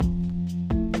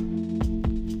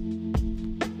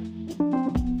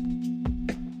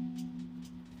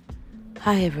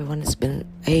Hi everyone, it's been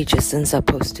ages since I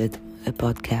posted a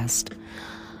podcast.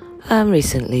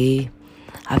 Recently,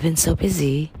 I've been so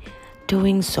busy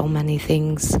doing so many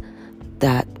things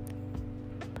that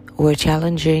were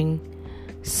challenging.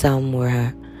 Some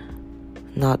were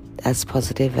not as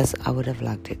positive as I would have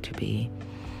liked it to be.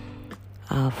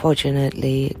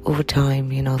 Fortunately, over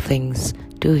time, things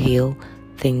do heal,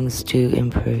 things do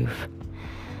improve.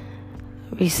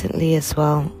 Recently as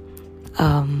well,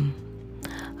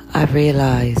 I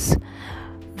realize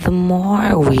the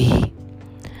more we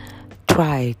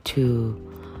try to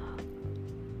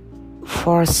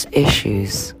force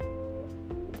issues,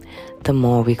 the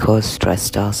more we cause stress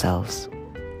to ourselves.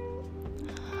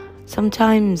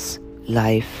 Sometimes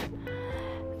life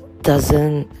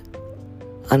doesn't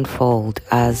unfold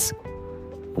as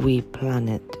we plan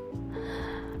it.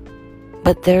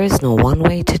 But there is no one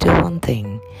way to do one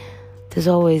thing. There's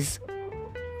always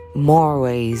more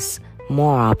ways,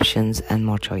 more options, and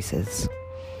more choices.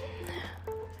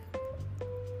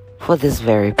 For this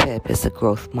very purpose, a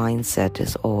growth mindset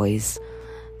is always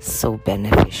so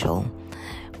beneficial.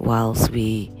 Whilst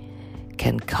we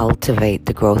can cultivate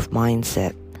the growth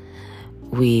mindset,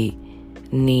 we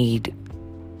need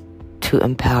to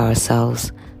empower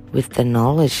ourselves with the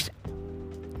knowledge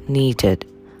needed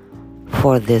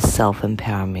for this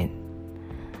self-empowerment.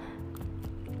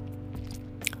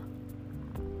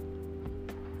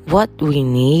 What we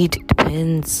need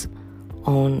depends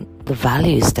on the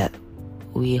values that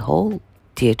we hold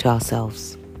dear to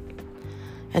ourselves.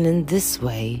 And in this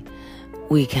way,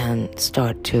 we can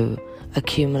start to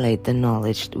accumulate the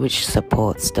knowledge which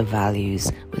supports the values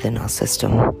within our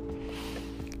system,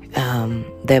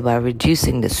 thereby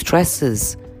reducing the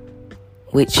stresses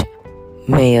which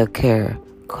may occur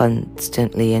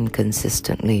constantly and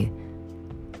consistently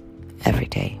every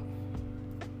day.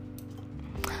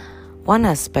 One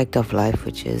aspect of life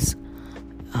which is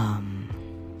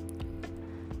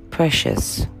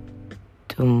precious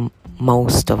to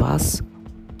most of us,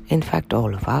 in fact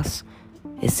all of us,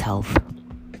 is health.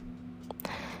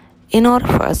 In order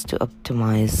for us to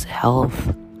optimize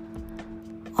health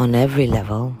on every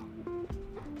level,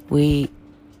 we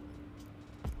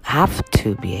have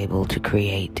to be able to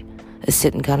create a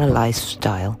certain kind of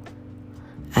lifestyle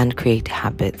and create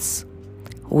habits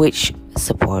which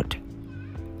support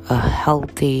a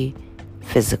healthy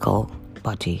physical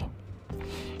body.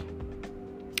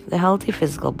 The healthy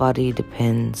physical body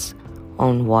depends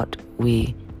on what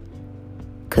we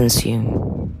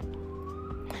consume.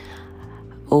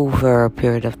 Over a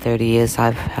period of 30 years,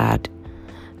 I've had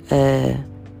a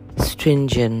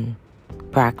stringent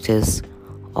practice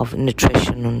of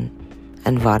nutrition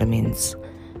and vitamins,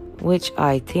 which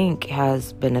I think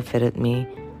has benefited me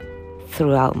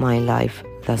throughout my life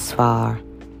thus far.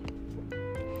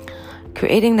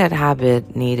 Creating that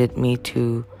habit needed me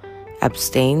to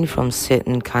abstain from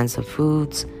certain kinds of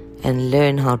foods and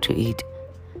learn how to eat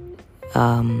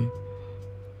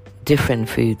different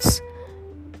foods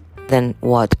than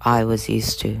what I was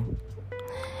used to.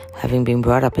 Having been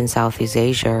brought up in Southeast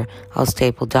Asia, our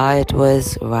staple diet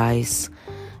was rice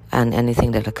and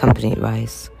anything that accompanied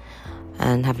rice.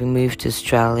 And having moved to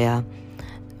Australia,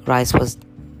 rice was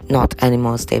not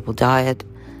anymore a staple diet.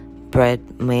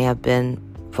 Bread may have been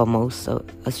for most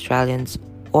Australians,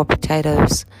 or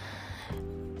potatoes.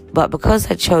 But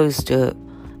because I chose to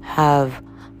have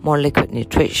more liquid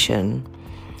nutrition,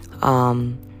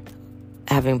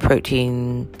 having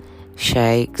protein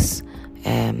shakes,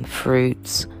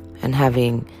 fruits, and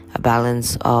having a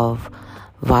balance of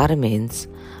vitamins,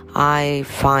 I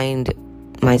find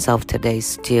myself today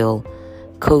still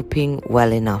coping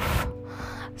well enough.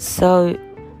 So,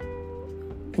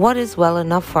 what is well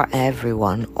enough for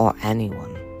everyone or anyone?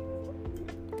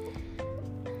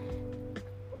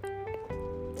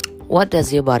 What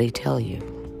does your body tell you?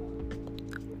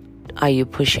 Are you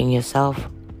pushing yourself?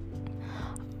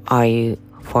 Are you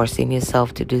forcing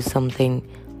yourself to do something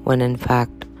when in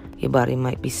fact your body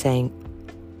might be saying,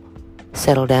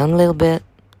 settle down a little bit,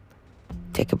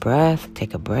 take a breath,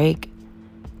 take a break?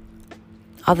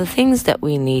 Are the things that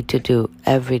we need to do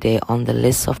every day on the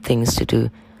list of things to do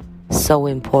so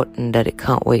important that it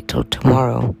can't wait till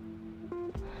tomorrow?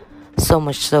 So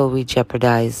much so we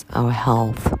jeopardize our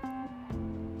health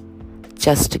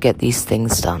just to get these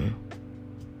things done.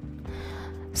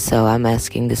 So I'm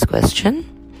asking this question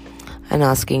and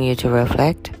asking you to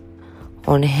reflect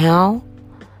on how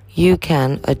you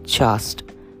can adjust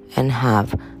and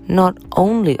have not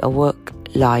only a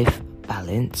work-life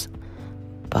balance,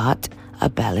 but a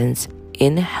balance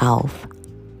in health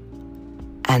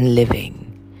and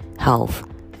living, health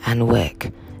and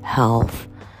work, health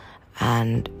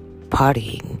and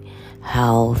partying,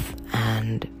 health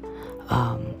and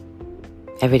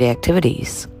everyday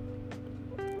activities.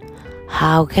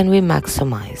 How can we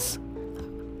maximize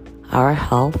our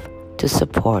health to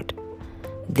support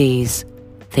these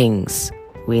things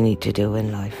we need to do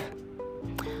in life?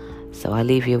 So I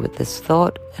leave you with this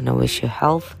thought, and I wish you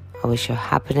health, I wish you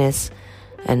happiness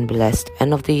and blessed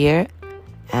end of the year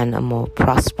and a more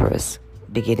prosperous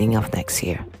beginning of next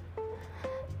year.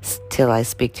 Till I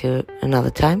speak to you another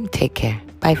time, take care.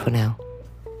 Bye for now.